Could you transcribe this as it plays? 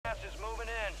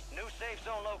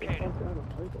relocated.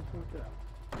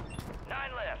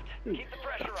 9 left. Keep the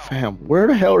pressure on. Fam, where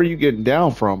the hell are you getting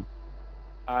down from?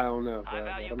 I don't know. High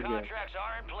value I'm good. contracts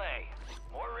are in play.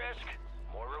 More risk,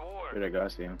 more reward. There they go. I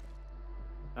see him.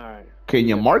 All right. Can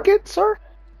you mark it, sir?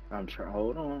 I'm trying.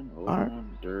 Hold on. Hold All right.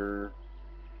 on. Durr.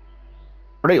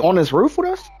 Are they on this roof with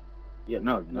us? Yeah,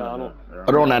 no. Oh,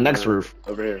 they're on that next roof.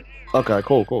 Over here. Okay,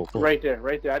 cool. Right there.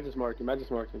 I just marked him. All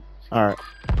right.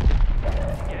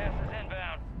 Gas is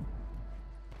inbound.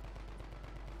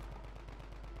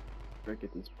 Better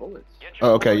get these bullets. Get Oh,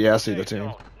 your okay, forward yeah, I to see the safe team.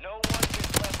 zone. No one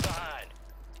gets left behind.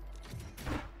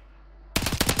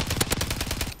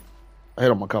 I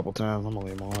hit him a couple times. I'm gonna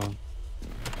leave him alone.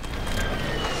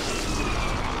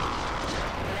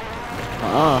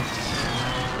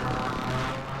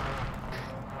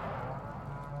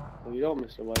 Well, you don't,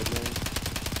 Mr. White Man.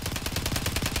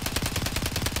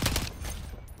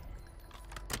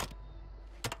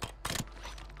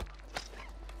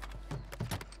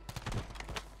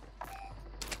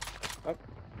 Oh,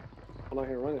 I'm not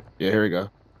here running. Yeah, here we go.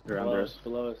 You're under us.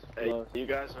 Below us. Hey, you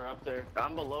guys are up there.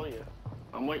 I'm below you.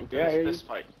 I'm waiting for Yeah, I hear this you.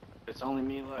 fight. It's only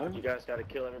me left. Huh? You guys got to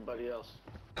kill everybody else.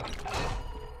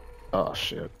 Oh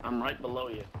shit. I'm right below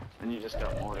you, and you just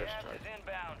got mortar Gas strike. is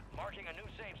inbound. Marking a new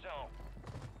safe zone.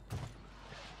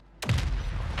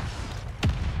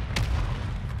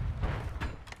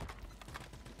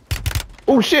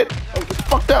 Oh shit! Oh, it's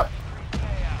fucked up.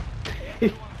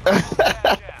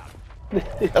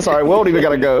 That's alright. We don't even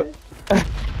gotta go.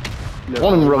 We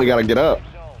don't even really gotta get up.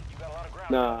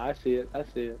 No, I see it.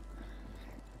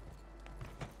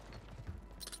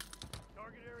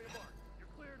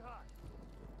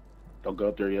 Don't go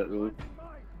up there yet, Lou.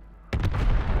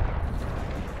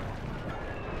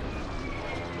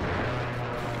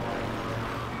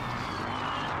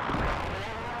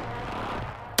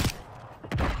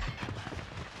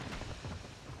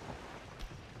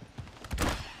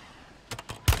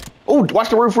 Oh, watch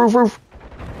the roof.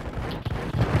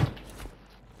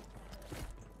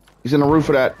 He's in the roof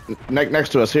of that next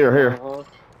to us. Here. Uh-huh.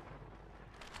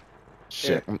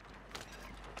 Shit.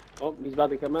 Oh, he's about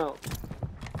to come out.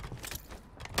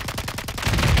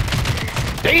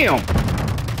 Damn!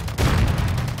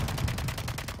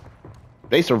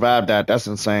 They survived that. That's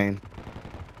insane.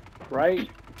 Right?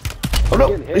 Oh no,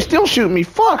 Getting hit. they still shooting me.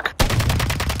 Fuck!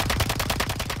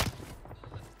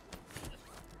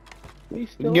 He's You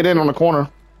still can get in on the corner.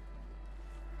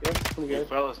 Yeah, I'm You good.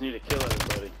 fellas need to kill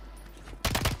everybody.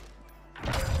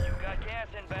 You've got gas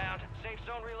inbound. Safe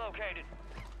zone relocated.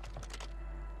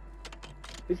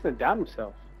 He's gonna down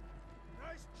himself.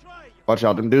 Watch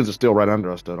out, them dudes are still right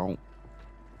under us though. Don't.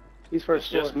 He's It's first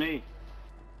floor. just me.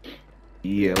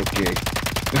 Yeah, okay.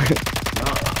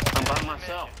 No, I'm by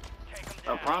myself. Take them I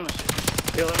down. promise you.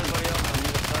 Kill everybody else on the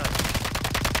other side.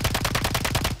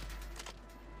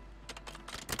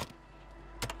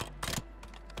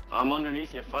 I'm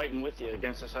underneath you, fighting with you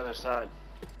against this other side.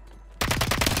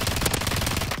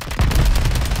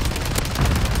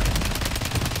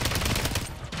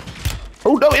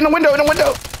 Oh no, in the window.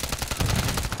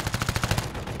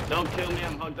 Don't kill me,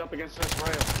 I'm hugged up against this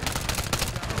rail.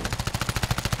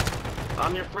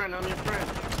 I'm your friend.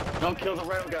 Don't kill the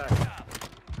rail guy.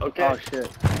 Okay, Oh shit.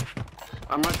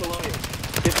 I'm right below you.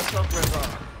 Get the self res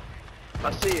off.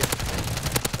 I see you.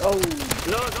 Oh,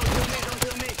 No, don't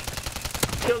kill me.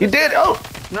 Kill You this did? guy. Oh!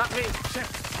 Not me.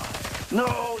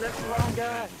 No, that's the wrong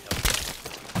guy.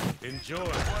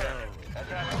 Enjoy.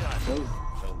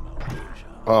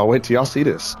 Oh, wait till y'all see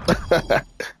this.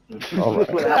 All right.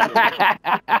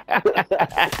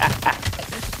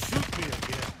 Shoot me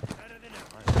again.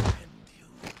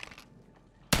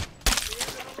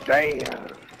 damn.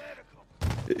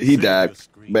 He died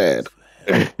bad.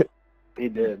 He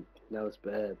did. That was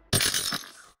bad.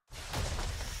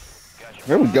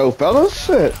 Here we go, fellas.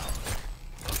 Shit.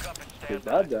 Look up and He stand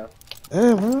by. died though.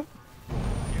 Yeah, man.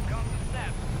 Here comes the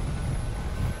snap.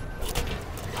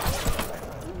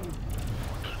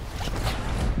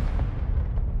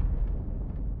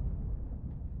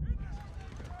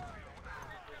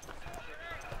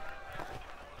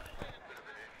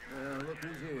 Look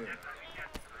who's here.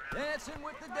 Dancing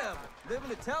with the devil, living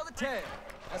to tell the tale.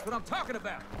 That's what I'm talking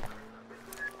about.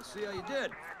 Let's see how you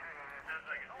did.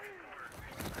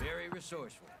 Very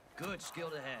resourceful. Good skill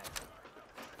to have.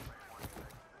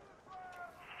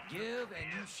 Give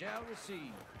and you shall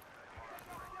receive.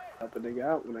 Help a nigga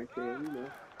out when I can, you know.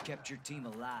 Kept your team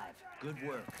alive. Good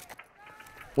work.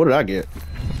 What did I get?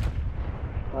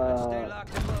 Stay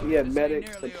locked and loaded. We had This ain't medic,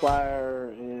 nearly over. supplier,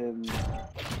 and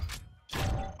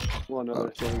one other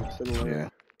thing similar. Yeah.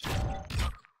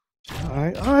 All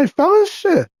right, fellas.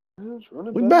 Shit. Yeah, it's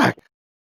running We back.